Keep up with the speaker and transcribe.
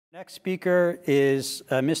Next speaker is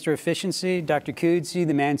Mr. Efficiency, Dr. Kudsi,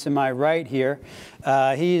 the man to my right here.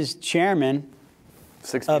 He is chairman.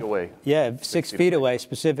 6 feet away. Yeah, 6 feet away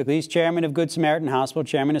specifically. He's chairman of Good Samaritan Hospital,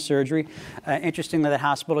 chairman of surgery. Interestingly, that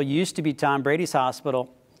hospital used to be Tom Brady's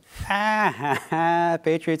hospital.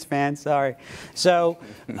 Patriots fan, sorry. So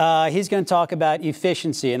he's going to talk about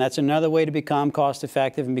efficiency, and that's another way to become cost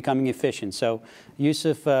effective and becoming efficient. So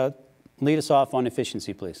Yusef, lead us off on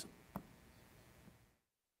efficiency, please.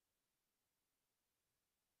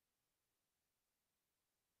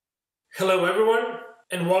 Hello everyone,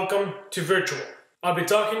 and welcome to Virtual. I'll be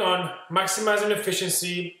talking on maximizing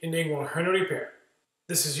efficiency in inguinal hernia repair.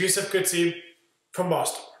 This is Yusef Kudsi from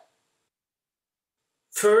Boston.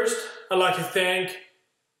 First, I'd like to thank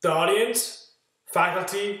the audience,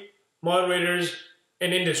 faculty, moderators,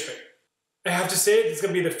 and industry. I have to say this is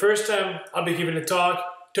going to be the first time I'll be giving a talk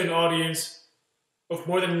to an audience of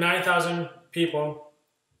more than 9,000 people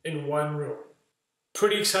in one room.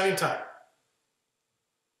 Pretty exciting time.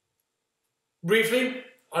 Briefly,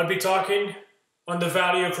 I'll be talking on the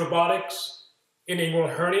value of robotics in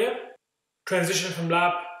inguinal hernia, transition from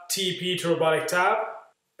lab TAPP to robotic TAPP,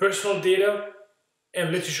 personal data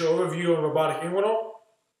and literature overview on robotic inguinal,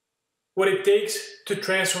 what it takes to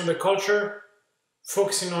transform the culture,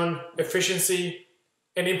 focusing on efficiency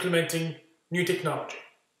and implementing new technology.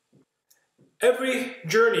 Every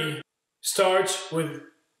journey starts with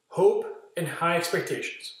hope and high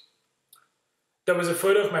expectations. That was a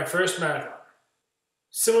photo of my first marathon.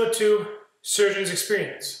 Similar to surgeon's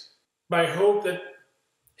experience, but I hope that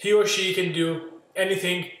he or she can do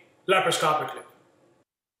anything laparoscopically.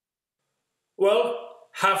 Well,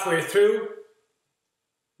 halfway through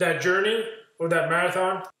that journey or that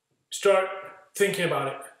marathon, start thinking about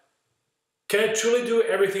it. Can I truly do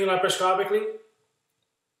everything laparoscopically?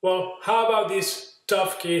 Well, how about these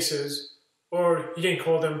tough cases, or you can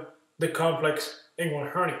call them the complex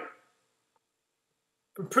inguinal hernia?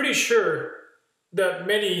 I'm pretty sure that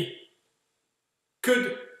many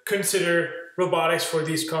could consider robotics for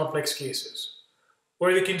these complex cases,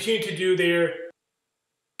 where they continue to do their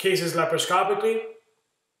cases laparoscopically,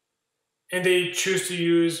 and they choose to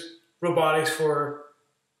use robotics for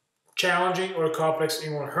challenging or complex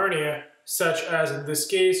inguinal hernia, such as in this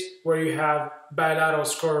case, where you have bilateral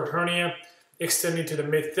scrotal hernia extending to the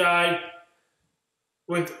mid-thigh,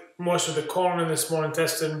 with most of the colon and the small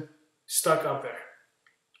intestine stuck up there,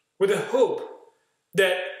 with the hope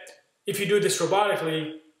that if you do this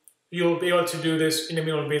robotically, you'll be able to do this in a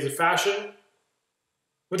minimally invasive fashion,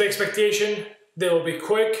 with the expectation that it will be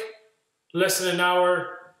quick, less than an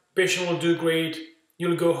hour, patient will do great,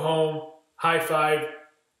 you'll go home, high five,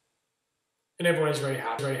 and everyone is very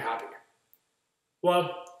happy.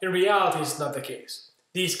 Well, in reality, it's not the case.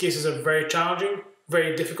 These cases are very challenging,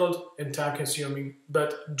 very difficult, and time-consuming,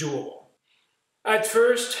 but doable. At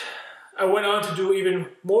first, I went on to do even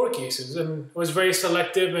more cases and was very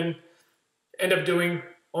selective and ended up doing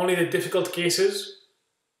only the difficult cases.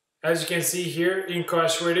 As you can see here,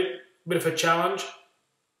 incarcerated, a bit of a challenge,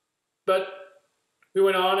 but we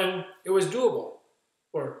went on and it was doable.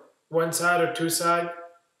 Or one side or two side,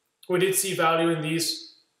 we did see value in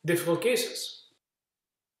these difficult cases.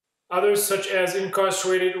 Others, such as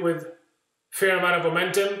incarcerated with fair amount of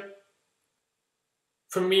momentum,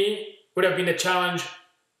 for me would have been a challenge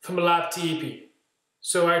from a lab TAPP.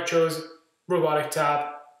 So I chose robotic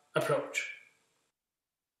TAPP approach.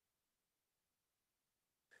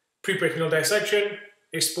 Pre-peritoneal dissection,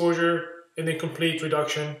 exposure, and then complete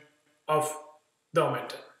reduction of the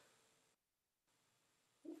momentum.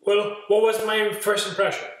 Well, what was my first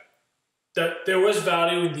impression? That there was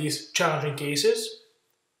value in these challenging cases,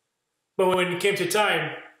 but when it came to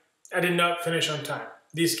time, I did not finish on time.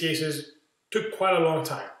 These cases took quite a long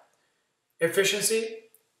time. Efficiency?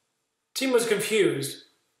 Team was confused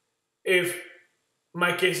if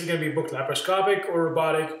my case is going to be booked laparoscopic or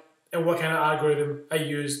robotic and what kind of algorithm I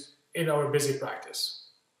used in our busy practice.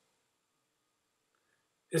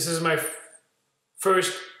 This is my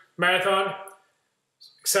first marathon.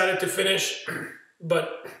 Excited to finish,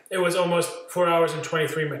 but it was almost 4 hours and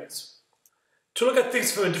 23 minutes. To look at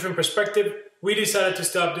things from a different perspective, we decided to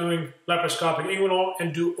stop doing laparoscopic inguinal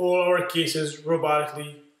and do all our cases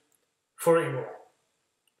robotically for inguinal,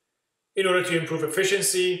 in order to improve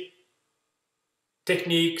efficiency,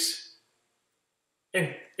 techniques,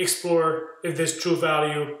 and explore if there's true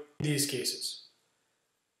value in these cases.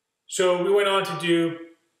 So we went on to do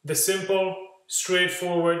the simple,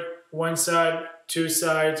 straightforward, one side, two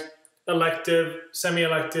sides, elective,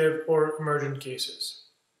 semi-elective, or emergent cases,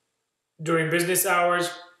 during business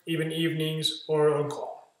hours, even evenings, or on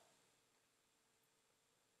call.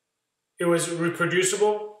 It was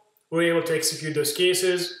reproducible, we were able to execute those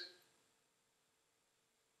cases.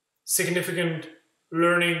 Significant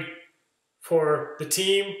learning for the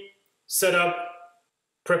team, setup,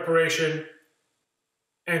 preparation,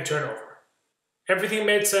 and turnover. Everything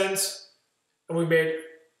made sense, and we made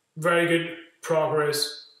very good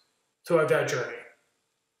progress throughout that journey.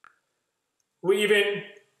 We even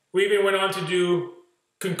went on to do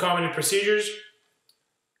concomitant procedures.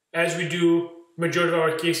 As we do majority of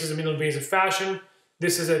our cases in minimally invasive fashion,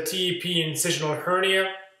 this is a TAPP incisional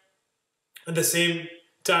hernia. At the same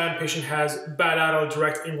time, patient has bilateral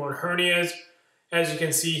direct inguinal hernias. As you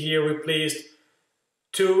can see here, we placed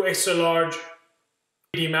 2 extra large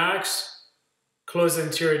PD max, closed the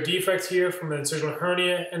anterior defect here from the incisional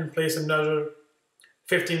hernia, and placed another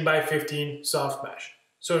 15 by 15 soft mesh.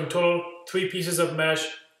 So in total, 3 pieces of mesh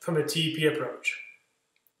from the TAPP approach.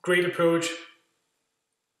 Great approach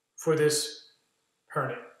for this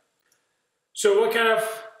hernia. So what kind of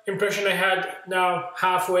impression I had now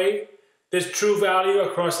halfway? There's true value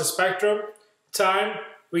across the spectrum. Time,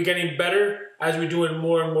 we're getting better as we're doing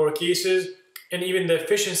more and more cases. And even the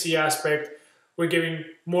efficiency aspect, we're getting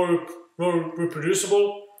more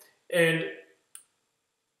reproducible. And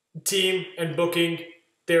team and booking,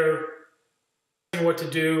 they're knowing what to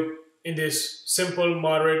do in these simple,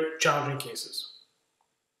 moderate, challenging cases.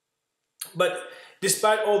 But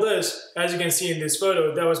despite all this, as you can see in this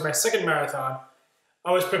photo, that was my second marathon.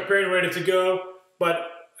 I was prepared and ready to go, but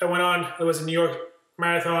I went on, it was a New York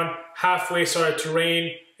marathon, halfway started to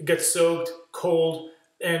rain, it got soaked, cold,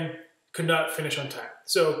 and could not finish on time.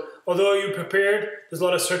 So although you prepared, there's a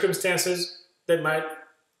lot of circumstances that might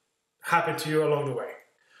happen to you along the way.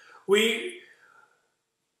 We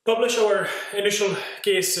published our initial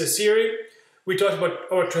case series. We talked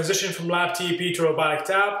about our transition from lab TAPP to robotic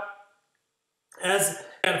TAPP. As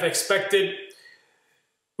kind of expected,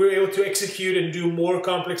 we were able to execute and do more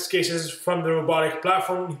complex cases from the robotic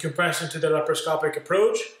platform in comparison to the laparoscopic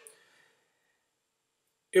approach.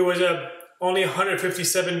 It was only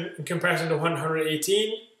 157 in comparison to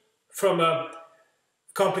 118. From a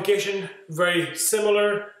complication, very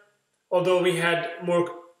similar, although we had more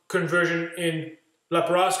conversion in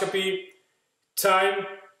laparoscopy. Time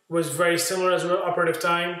was very similar as well, operative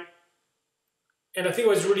time. And I think it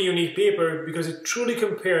was a really unique paper because it truly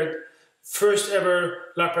compared first ever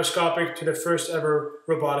laparoscopic to the first ever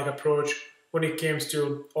robotic approach when it comes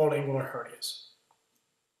to all inguinal hernias.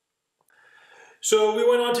 So we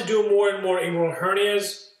went on to do more and more inguinal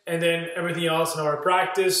hernias and then everything else in our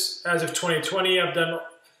practice. As of 2020, I've done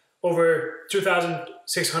over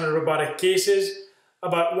 2,600 robotic cases,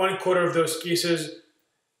 about 1/4 of those cases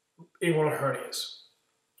inguinal hernias.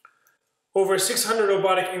 Over 600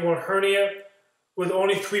 robotic inguinal hernia with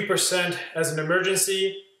only 3% as an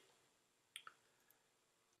emergency,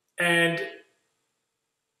 and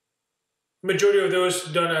majority of those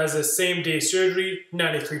done as a same-day surgery,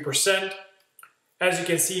 93%. As you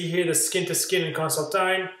can see here, the skin-to-skin and consult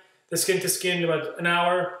time. The skin-to-skin about an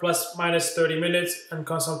hour plus minus 30 minutes, and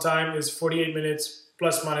consult time is 48 minutes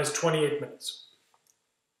plus minus 28 minutes.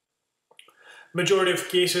 Majority of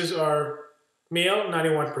cases are male,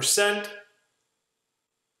 91%,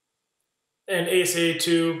 and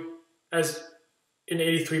ASA2 as in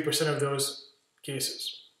 83% of those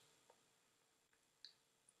cases.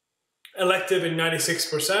 Elective in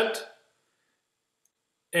 96%,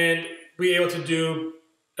 and we were able to do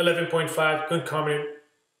 11.5 concomitant,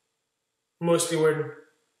 mostly when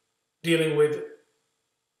dealing with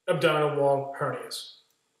abdominal wall hernias.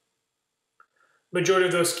 Majority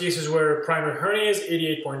of those cases were primary hernias,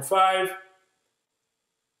 88.5,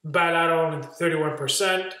 bilateral in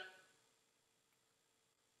 31%,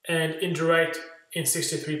 and indirect in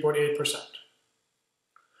 63.8%.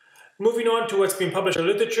 Moving on to what's been published in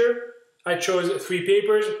the literature, I chose 3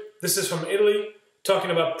 papers. This is from Italy,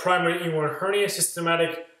 talking about primary inguinal hernia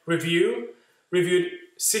systematic review. Reviewed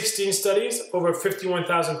 16 studies, over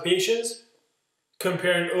 51,000 patients,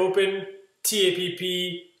 comparing open,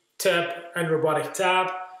 TAPP, TAPP, and robotic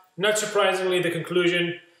TAPP. Not surprisingly, the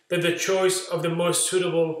conclusion that the choice of the most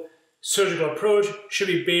suitable surgical approach should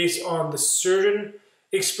be based on the surgeon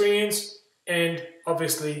experience and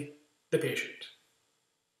obviously the patient.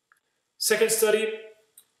 Second study,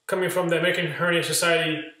 coming from the American Hernia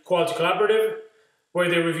Society Quality Collaborative, where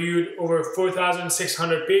they reviewed over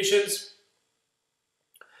 4,600 patients.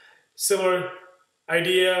 Similar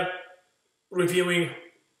idea, reviewing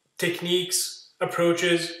techniques,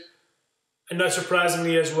 approaches, and not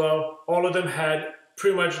surprisingly as well, all of them had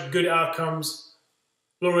pretty much good outcomes,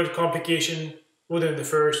 low rate complication within the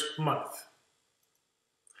first month.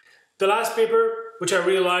 The last paper, which I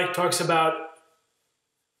really like, talks about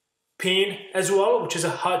pain as well, which is a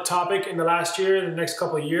hot topic in the last year, in the next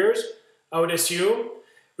couple of years, I would assume.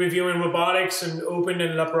 Reviewing robotics and open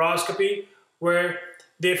and laparoscopy, where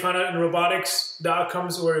they found out in robotics the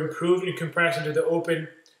outcomes were improved in comparison to the open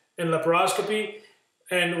and laparoscopy.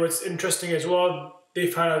 And what's interesting as well, they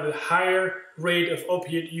found out the higher rate of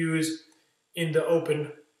opiate use in the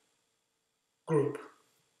open group.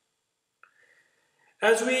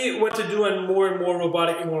 As we went to do on more and more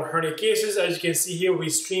robotic inguinal hernia cases, as you can see here, we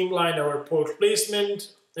streamlined our port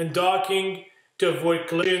placement and docking to avoid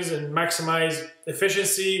collisions and maximize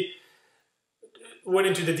efficiency. Went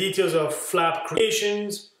into the details of flap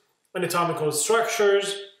creations, anatomical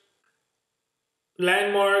structures,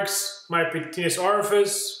 landmarks, myoperitinous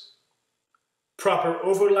orifice, proper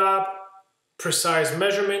overlap, precise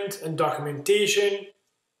measurement and documentation,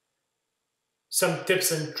 some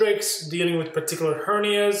tips and tricks dealing with particular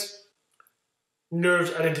hernias,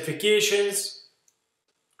 nerves identifications,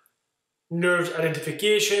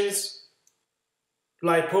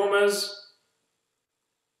 lipomas,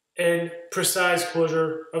 and precise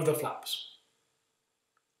closure of the flaps.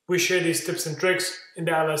 We share these tips and tricks in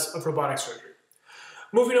the Atlas of Robotic Surgery.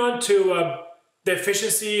 Moving on to the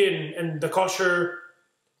efficiency and the culture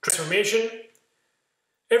transformation.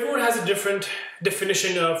 Everyone has a different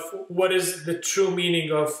definition of what is the true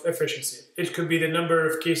meaning of efficiency. It could be the number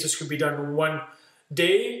of cases could be done in one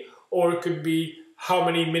day, or it could be how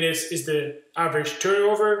many minutes is the average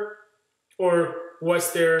turnover, or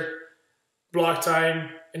what's their block time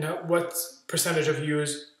and what percentage of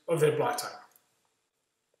use of their block time.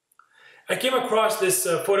 I came across this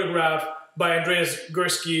photograph by Andreas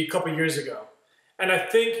Gursky a couple years ago, and I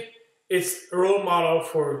think it's a role model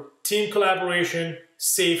for team collaboration,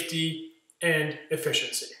 safety, and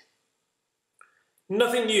efficiency.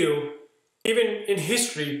 Nothing new, even in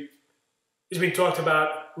history, is being talked about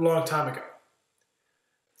a long time ago.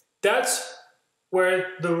 That's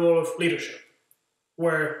where the role of leadership,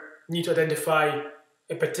 where you need to identify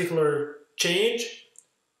a particular change,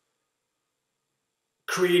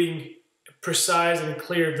 creating a precise and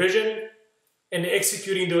clear vision, and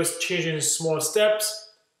executing those changes in small steps.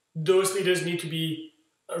 Those leaders need to be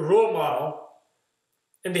a role model,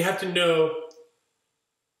 and they have to know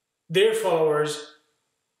their followers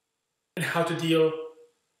and how to deal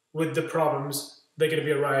with the problems that are going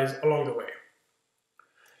to arise along the way.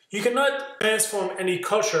 You cannot transform any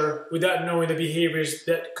culture without knowing the behaviors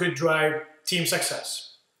that could drive team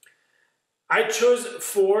success. I chose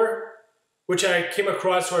 4, which I came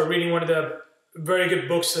across while reading one of the very good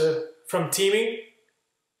books from teaming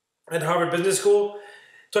at Harvard Business School.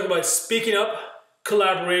 Talk about speaking up,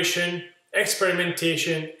 collaboration,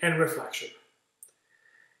 experimentation, and reflection.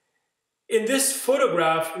 In this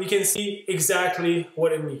photograph, you can see exactly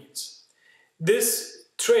what it means. This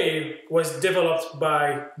tray was developed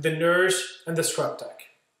by the nurse and the scrub tech,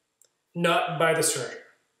 not by the surgeon.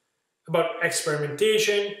 About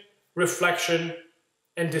experimentation, reflection,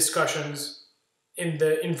 and discussions in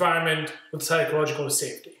the environment with psychological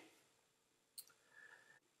safety.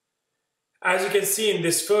 As you can see in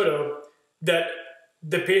this photo, that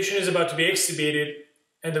the patient is about to be extubated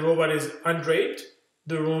and the robot is undraped.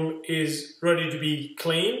 The room is ready to be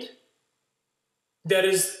cleaned. That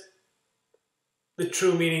is the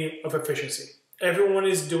true meaning of efficiency. Everyone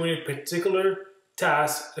is doing a particular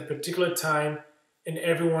task at a particular time, and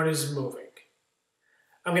everyone is moving.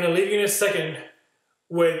 I'm going to leave you in a second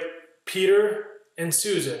with Peter and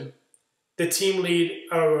Susan, the team lead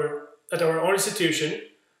at our own institution,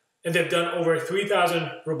 and they've done over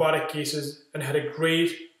 3,000 robotic cases and had a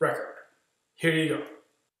great record. Here you go.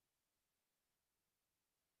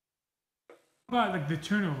 About like the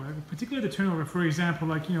turnover, like particularly the turnover, for example,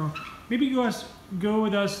 like, you know, maybe go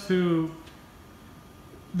with us through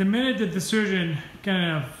the minute that the surgeon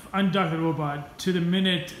kind of undocked the robot to the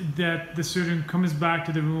minute that the surgeon comes back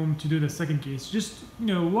to the room to do the second case. Just, you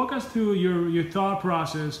know, walk us through your thought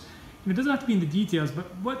process. And it doesn't have to be in the details, but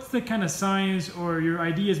what's the kind of science or your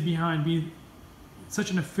ideas behind being such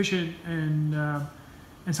an efficient and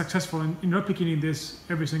successful in replicating this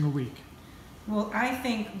every single week? Well, I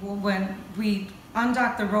think when we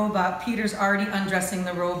undock the robot, Peter's already undressing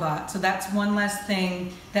the robot. So that's one less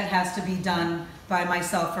thing that has to be done by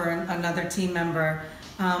myself or another team member.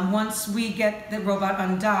 Once we get the robot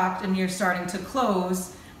undocked and you're starting to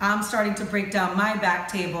close, I'm starting to break down my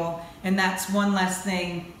back table, and that's one less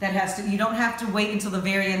thing that has to, you don't have to wait until the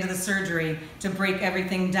very end of the surgery to break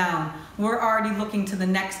everything down. We're already looking to the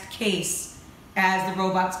next case as the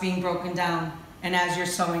robot's being broken down and as you're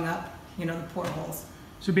sewing up, you know, the portholes.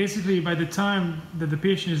 So basically, by the time that the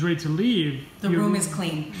patient is ready to leave, the room is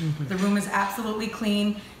clean. The room is absolutely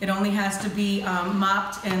clean. It only has to be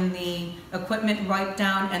mopped and the equipment wiped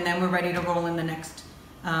down, and then we're ready to roll in the next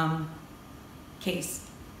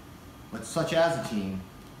case. But such as a team,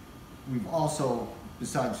 we've also,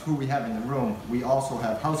 besides who we have in the room, we also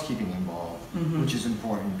have housekeeping involved, which is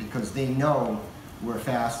important because they know we're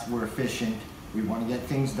fast, we're efficient, we want to get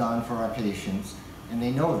things done for our patients, and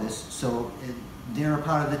they know this, so they're a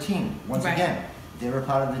part of the team. Once again, they're a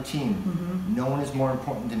part of the team. No one is more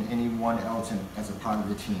important than anyone else as a part of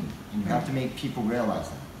the team. And you have to make people realize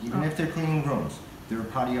that. Even if they're cleaning rooms, they're a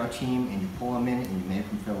part of your team, and you pull them in and you make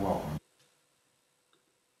them feel welcome.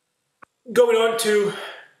 Going on to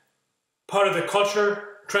part of the culture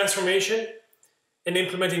transformation and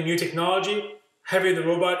implementing new technology, having the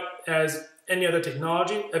robot as any other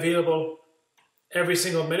technology available every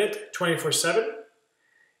single minute, 24/7.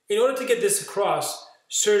 In order to get this across,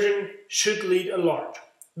 surgeon should lead a large,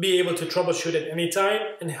 be able to troubleshoot at any time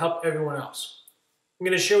and help everyone else. I'm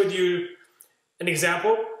going to share with you an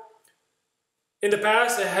example. In the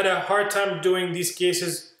past, I had a hard time doing these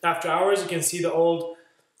cases after hours. You can see the old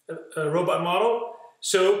robot model.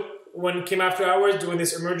 So when it came after hours doing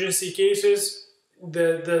these emergency cases,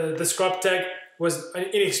 the scrub tech was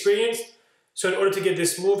inexperienced. So in order to get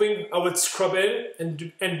this moving, I would scrub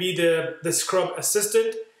in and be the scrub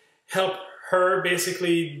assistant, help her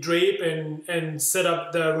basically drape and set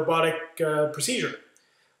up the robotic procedure.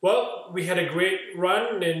 Well, we had a great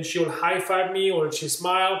run, and she would high-five me or she'd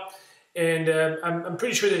smile, and I'm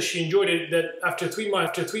pretty sure that she enjoyed it, that after 3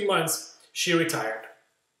 months, she retired.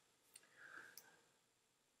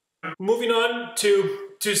 Moving on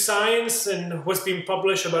to science and what's being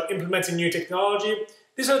published about implementing new technology.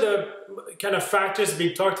 These are the kind of factors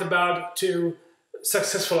being talked about to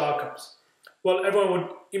successful outcomes. Well, everyone would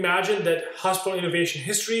imagine that hospital innovation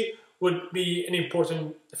history would be an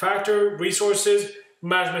important factor, resources,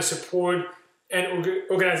 management support, and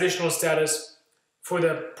organizational status for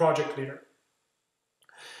the project leader.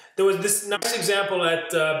 There was this nice example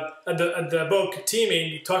at the book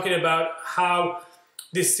Teaming talking about how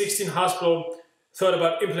this 16 hospital thought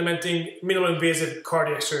about implementing minimally invasive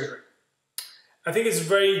cardiac surgery. I think it's a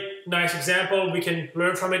very nice example. We can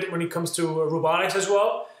learn from it when it comes to robotics as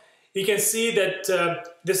well. You can see that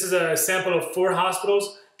this is a sample of 4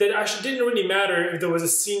 hospitals that actually didn't really matter if there was a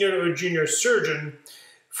senior or junior surgeon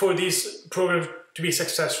for these programs to be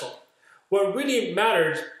successful. What really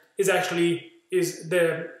mattered is actually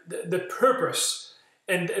the purpose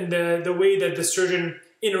and the way that the surgeon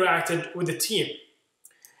interacted with the team.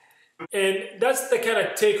 And that's the kind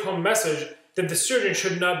of take-home message, that the surgeon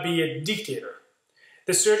should not be a dictator.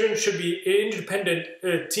 The surgeon should be an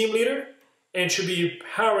independent team leader and should be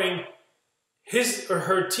empowering his or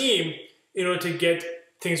her team in order to get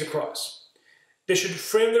things across. They should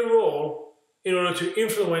frame their role in order to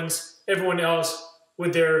influence everyone else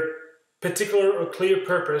with their particular or clear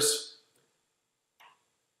purpose,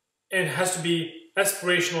 and it has to be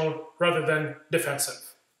aspirational rather than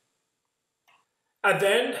defensive. At the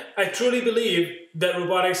end, I truly believe that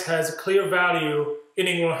robotics has a clear value in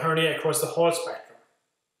inguinal hernia across the whole spectrum.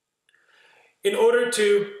 In order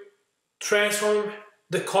to transform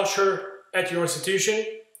the culture at your institution,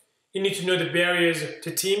 you need to know the barriers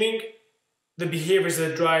to teaming, the behaviors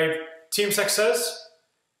that drive team success,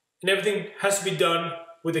 and everything has to be done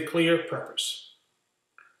with a clear purpose.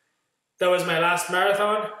 That was my last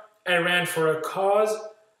marathon. I ran for a cause.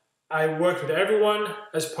 I worked with everyone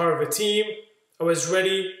as part of a team. I was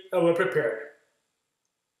ready, I was prepared.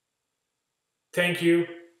 Thank you,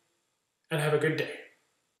 and have a good day.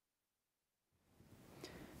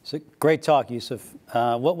 So great talk, Yusef.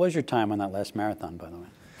 What was your time on that last marathon, by the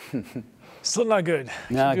way? Still not good.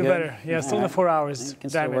 No, do good? better. Yeah, still in the 4 hours. You can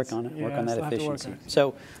still work on it, work on that efficiency.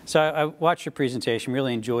 So So I watched your presentation,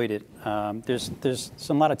 really enjoyed it. There's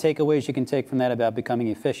a lot of takeaways you can take from that about becoming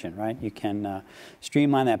efficient, right? You can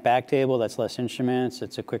streamline that back table, that's less instruments,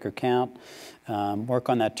 it's a quicker count. Work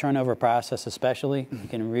on that turnover process especially. You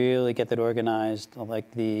can really get that organized,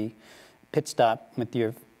 like the pit stop with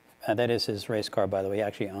your, that is his race car, by the way, he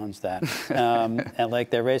actually owns that. And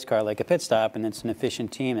like their race car, like a pit stop, and it's an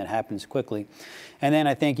efficient team that happens quickly. And then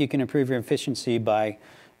I think you can improve your efficiency by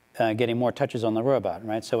getting more touches on the robot,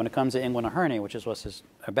 right? So when it comes to inguinal hernia, which is what this is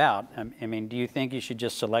about, I mean, do you think you should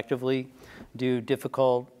just selectively do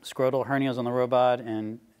difficult scrotal hernias on the robot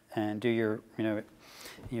and do your,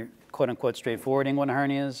 your quote-unquote straightforward inguinal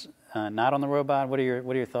hernias, not on the robot? What are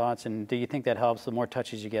your thoughts? And do you think that helps? The more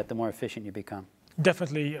touches you get, the more efficient you become?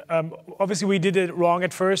 definitely. Obviously, we did it wrong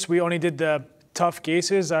at first. We only did the tough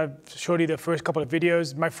cases. I've showed you the first couple of videos.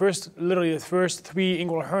 Literally the first 3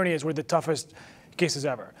 inguinal hernias were the toughest cases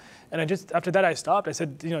ever. And after that I stopped. I said,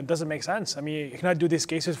 it doesn't make sense. I mean, you cannot do these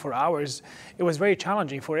cases for hours. It was very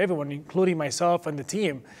challenging for everyone, including myself and the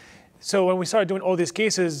team. So when we started doing all these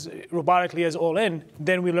cases robotically as all in,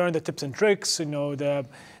 then we learned the tips and tricks,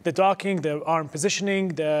 the docking, the arm positioning,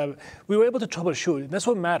 we were able to troubleshoot. That's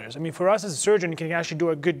what matters. I mean, for us as a surgeon, you can actually do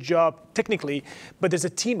a good job technically, but there's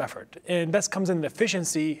a team effort. And that comes in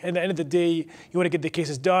efficiency. At the end of the day, you want to get the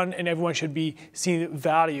cases done, and everyone should be seeing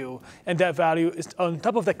value. And that value is on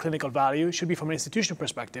top of that clinical value, should be from an institutional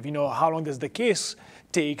perspective. How long does the case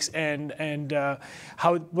takes, and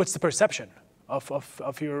what's the perception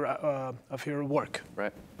of your work.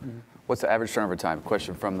 Right. Mm-hmm. What's the average turnover time?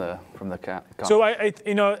 Question from the comment. So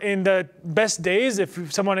in the best days,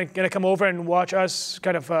 if someone is going to come over and watch us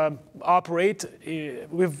kind of operate,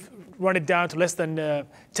 we've run it down to less than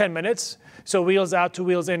 10 minutes. So wheels out to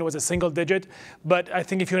wheels in was a single digit. But I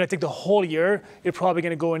think if you're going to take the whole year, you're probably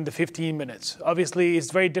going to go into 15 minutes. Obviously, it's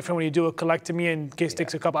very different when you do a colectomy and case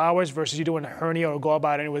takes a couple hours versus you doing a hernia or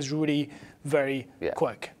gallbladder, and it was really very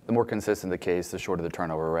quick. The more consistent the case, the shorter the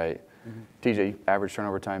turnover, right? Mm-hmm. TJ, average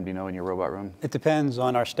turnover time, do you know, in your robot room? It depends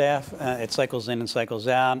on our staff. It cycles in and cycles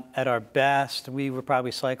out. At our best, we were probably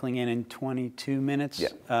cycling in 22 minutes.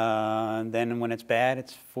 Yeah. Then when it's bad,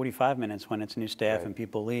 it's 45 minutes when it's new staff and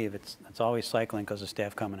people leave. It's always cycling because of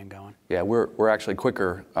staff coming and going. Yeah, we're actually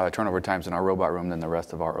quicker turnover times in our robot room than the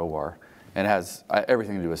rest of our OR. And it has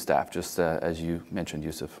everything to do with staff, just as you mentioned,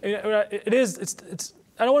 Yusef. It is.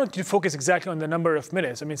 I don't want to focus exactly on the number of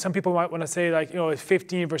minutes. I mean, some people might want to say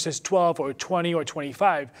 15 versus 12 or 20 or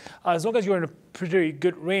 25. As long as you're in a pretty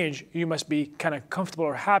good range, you must be kind of comfortable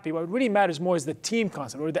or happy. What really matters more is the team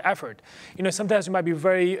concept or the effort. Sometimes you might be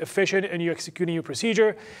very efficient and you're executing your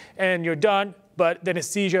procedure and you're done, but the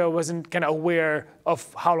anesthesia wasn't kind of aware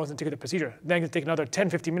of how long it's going to take the procedure. Then it take another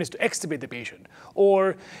 10, 15 minutes to extubate the patient.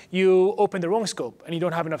 Or you open the wrong scope and you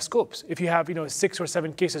don't have enough scopes. If you have 6 or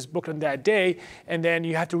 7 cases booked on that day, and then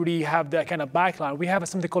you have to really have that kind of backline. We have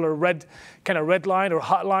something called a red line or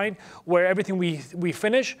hot line, where everything we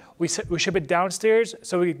finish, we ship it downstairs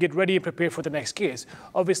so we get ready and prepared for the next case.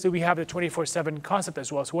 Obviously, we have the 24/7 concept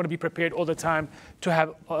as well, so we want to be prepared all the time to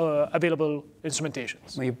have available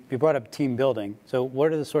instrumentations. Well, you brought up team building. So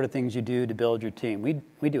what are the sort of things you do to build your team?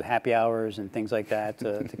 We do happy hours and things like that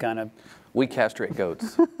to kind of... We castrate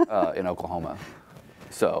goats in Oklahoma.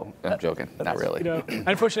 So, I'm joking, not really.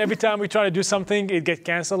 Unfortunately, every time we try to do something, it gets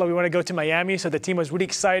canceled. We want to go to Miami, so the team was really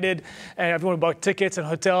excited, and everyone bought tickets and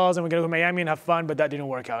hotels, and we're going to go to Miami and have fun, but that didn't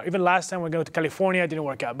work out. Even last time we were going to California, it didn't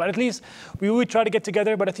work out. But at least we would try to get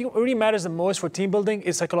together, but I think what really matters the most for team building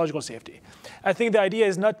is psychological safety. I think the idea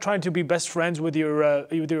is not trying to be best friends with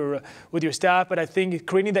your staff, but I think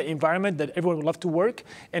creating that environment that everyone would love to work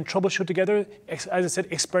and troubleshoot together, as I said,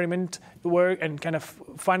 experiment, work, and kind of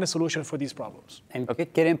find a solution for these problems. And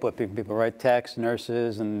get input from people, right? Techs,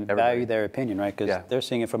 nurses, and value their opinion, right? Because they're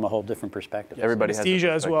seeing it from a whole different perspective. Everybody has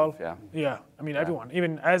anesthesia as well. Yeah. I mean, everyone.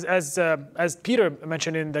 Even as Peter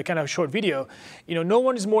mentioned in the kind of short video, no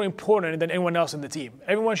one is more important than anyone else in the team.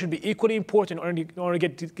 Everyone should be equally important in order to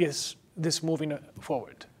get this moving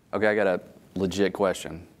forward. Okay, I got a legit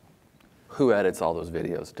question. Who edits all those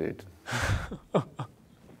videos, dude?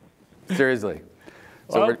 Seriously.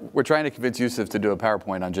 So we're trying to convince Yusef to do a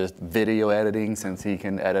PowerPoint on just video editing, since he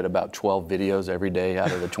can edit about 12 videos every day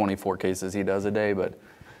out of the 24 cases he does a day. But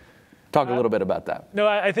talk a little bit about that. No,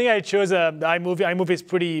 I think I chose the iMovie. iMovie is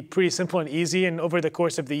pretty simple and easy, and over the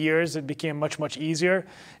course of the years, it became much you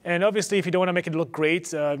And obviously, if you don't want to make it look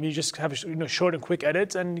great, you just have short and quick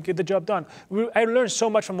edits and get the job done. I learned so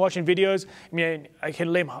much from watching videos. I mean, I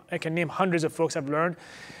can name hundreds of folks I've learned.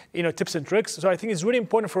 Tips and tricks. So I think it's really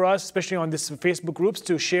important for us, especially on this Facebook groups,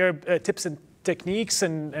 to share tips and techniques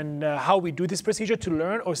and how we do this procedure to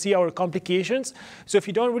learn or see our complications. So if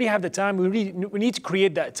you don't really have the time, we need to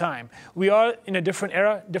create that time. We are in a different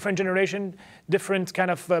era, different generation, different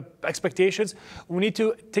kind of expectations. We need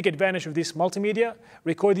to take advantage of this multimedia,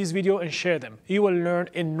 record these videos, and share them. You will learn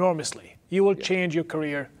enormously. You will change your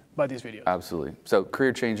career by these videos. Absolutely. So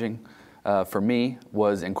career changing for me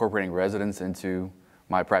was incorporating residents into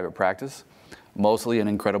my private practice. Mostly an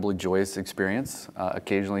incredibly joyous experience,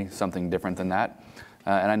 occasionally something different than that.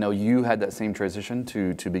 And I know you had that same transition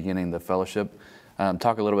to beginning the fellowship.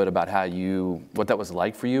 Talk a little bit about what that was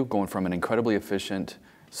like for you, going from an incredibly efficient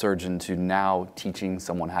surgeon to now teaching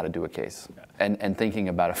someone how to do a case and thinking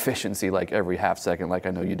about efficiency like every half second, like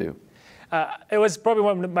I know you do. It was probably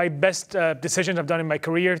one of my best decisions I've done in my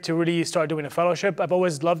career to really start doing a fellowship. I've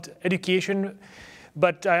always loved education.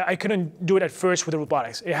 but I couldn't do it at first with the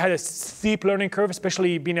robotics. It had a steep learning curve,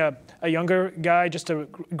 especially being a younger guy, just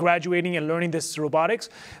graduating and learning this robotics.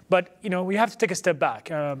 But we have to take a step back.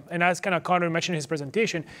 And as kind of Connor mentioned in his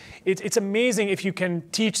presentation, it's amazing if you can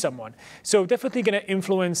teach someone. So definitely going to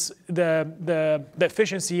influence the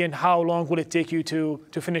efficiency and how long will it take you to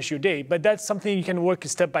finish your day. But that's something you can work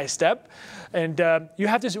step by step. And you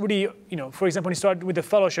have to really, for example, when you start with the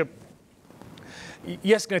fellowship,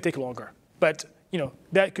 yes, it's going to take longer, but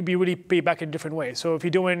that could be really paid back in a different way. So if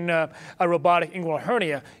you're doing a robotic inguinal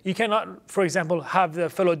hernia, you cannot, for example, have the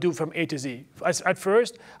fellow do from A to Z. At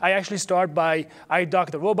first, I actually start by, I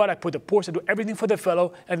dock the robot, I put the ports, I do everything for the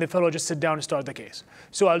fellow, and the fellow just sit down and start the case.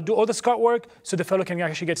 So I'll do all the scut work so the fellow can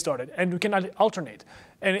actually get started. And we can alternate.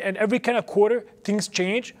 And every kind of quarter, things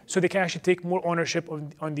change, so they can actually take more ownership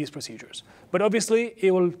on these procedures. But obviously,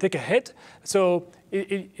 it will take a hit, so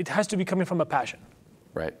it has to be coming from a passion.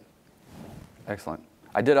 Right. Excellent.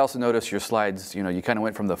 I did also notice your slides, you kind of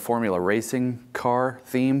went from the Formula racing car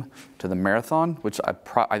theme to the marathon, which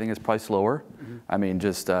I think is probably slower. Mm-hmm. I mean,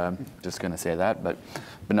 just going to say that. But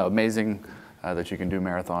no, amazing that you can do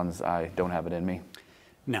marathons. I don't have it in me.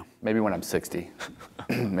 No. Maybe when I'm 60.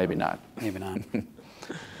 Maybe not. Maybe not.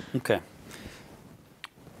 Okay.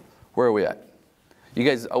 Where are we at? You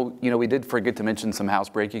guys, we did forget to mention some house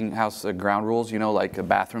ground rules, like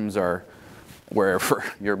bathrooms are wherever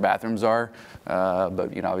your bathrooms are.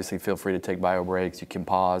 But obviously feel free to take bio breaks. You can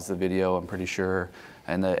pause the video, I'm pretty sure.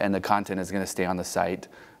 And the content is going to stay on the site.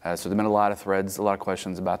 So there have been a lot of threads, a lot of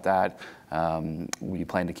questions about that. We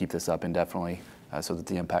plan to keep this up indefinitely so that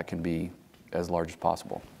the impact can be as large as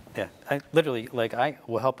possible. Yeah, I literally, I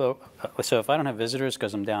will help out. So if I don't have visitors,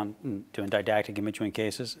 because I'm down doing didactic in between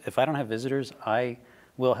cases, if I don't have visitors, I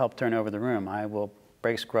will help turn over the room. I will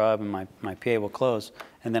break scrub and my PA will close.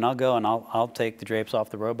 And then I'll go and I'll take the drapes off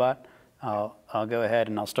the robot. I'll go ahead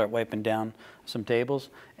and I'll start wiping down some tables.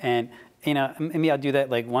 And, maybe I'll do that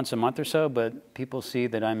like once a month or so, but people see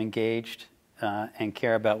that I'm engaged and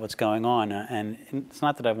care about what's going on. And it's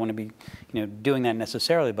not that I want to be, doing that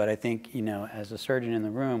necessarily, but I think, as a surgeon in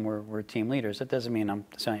the room, we're team leaders. That doesn't mean I'm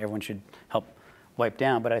saying everyone should help wipe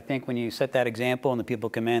down, but I think when you set that example and the people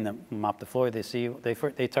come in that mop the floor, they see they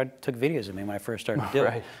took videos of me when I first started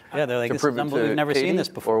doing it. Yeah, they're like, this is unbelievable. We've never seen this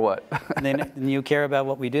before. Or what? and you care about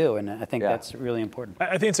what we do, and I think that's really important.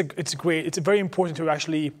 I think it's great. It's very important to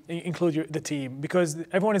actually include the team because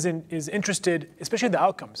everyone is interested, especially in the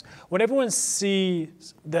outcomes. When everyone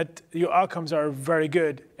sees that your outcomes are very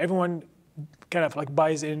good, everyone kind of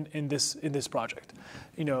buys in this project.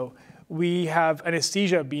 We have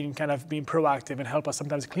anesthesia being proactive and help us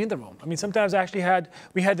sometimes clean the room. I mean, sometimes we had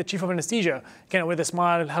the chief of anesthesia kind of with a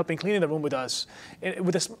smile helping cleaning the room with us,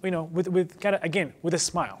 with a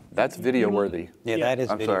smile. That's video worthy. Yeah, that is.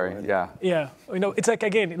 I'm video sorry. worthy. Yeah. Yeah, it's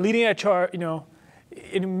again leading a chart.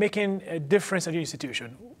 In making a difference at your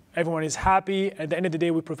institution. Everyone is happy. At the end of the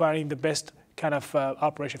day, we're providing the best kind of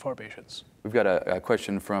operation for our patients. We've got a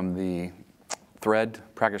question from the thread.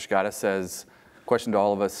 Prakash Gata says, question to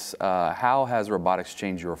all of us, how has robotics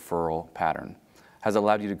changed your referral pattern? Has it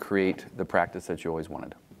allowed you to create the practice that you always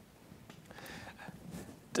wanted?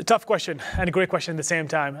 A tough question and a great question at the same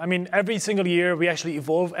time. I mean, every single year we actually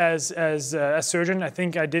evolve as a surgeon. I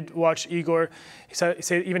think I did watch Igor. He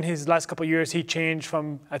said even his last couple of years he changed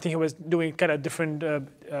from, I think he was doing kind of different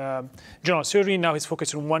general surgery. Now he's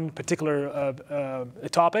focused on one particular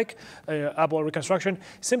topic, abdominal reconstruction.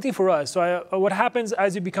 Same thing for us. So what happens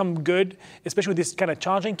as you become good, especially with these kind of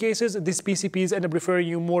challenging cases, these PCPs end up referring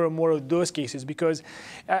you more and more of those cases because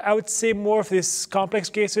I would say more of these complex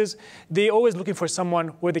cases, they're always looking for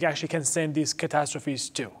someone where they actually can send these catastrophes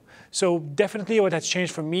to. So definitely what has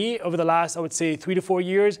changed for me over the last, I would say, 3 to 4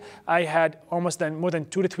 years, I had more than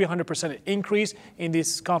 200% to 300% increase in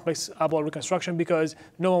this complex abdominal reconstruction because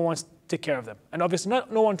no one wants to take care of them. And obviously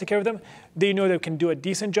no one take care of them. They know they can do a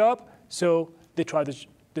decent job, so they try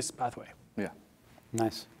this pathway. Yeah.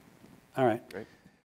 Nice. All right. Great.